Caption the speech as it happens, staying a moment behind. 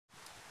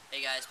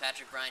Hey guys,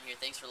 Patrick Bryan here.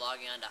 Thanks for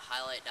logging on to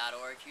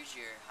HiLite.org. Here's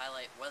your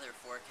HiLite weather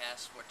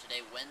forecast for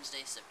today,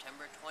 Wednesday,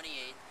 September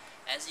 28th.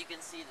 As you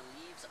can see, the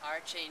leaves are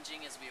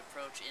changing as we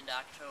approach into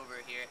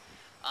October here.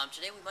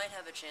 Today we might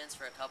have a chance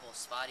for a couple of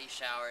spotty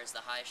showers.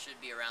 The high should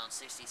be around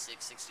 66,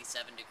 67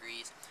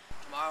 degrees.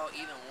 Tomorrow,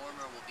 even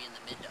warmer, will be in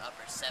the mid to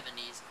upper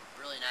 70s.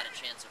 Really not a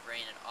chance of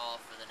rain at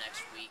all for the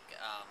next week.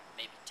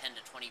 Maybe 10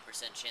 to 20%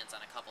 chance on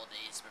a couple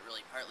days, but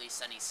really partly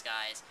sunny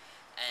skies.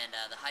 And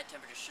the high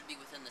temperature should be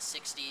within the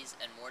 60s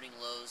and morning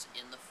lows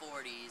in the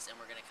 40s, and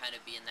we're going to kind of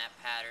be in that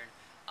pattern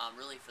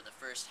really for the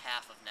first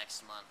half of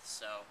next month.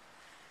 So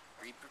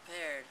be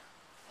prepared.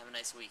 Have a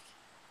nice week.